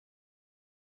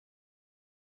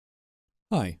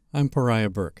Hi, I'm Pariah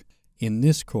Burke. In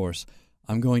this course,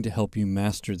 I'm going to help you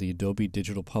master the Adobe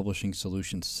Digital Publishing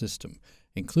Solution system,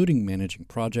 including managing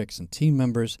projects and team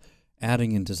members,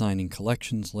 adding and designing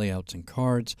collections, layouts, and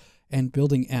cards, and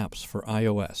building apps for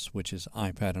iOS, which is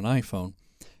iPad and iPhone,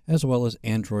 as well as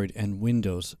Android and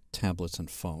Windows tablets and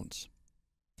phones.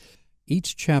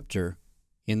 Each chapter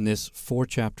in this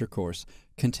 4-chapter course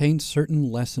contains certain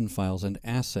lesson files and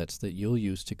assets that you'll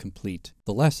use to complete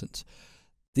the lessons.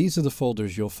 These are the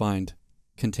folders you'll find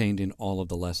contained in all of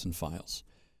the lesson files: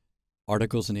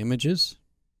 articles and images,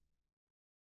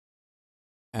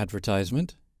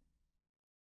 advertisement,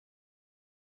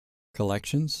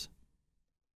 collections,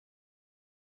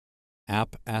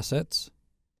 app assets,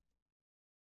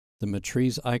 the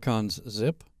Matrice icons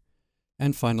zip,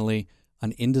 and finally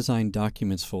an InDesign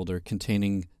Documents folder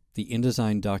containing the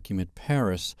InDesign document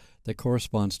Paris that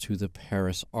corresponds to the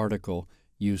Paris article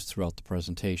used throughout the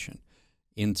presentation.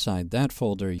 Inside that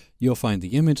folder, you'll find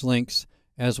the image links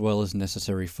as well as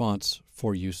necessary fonts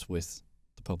for use with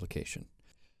the publication.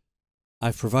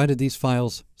 I've provided these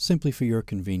files simply for your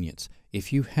convenience.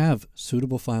 If you have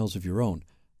suitable files of your own,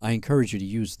 I encourage you to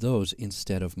use those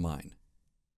instead of mine.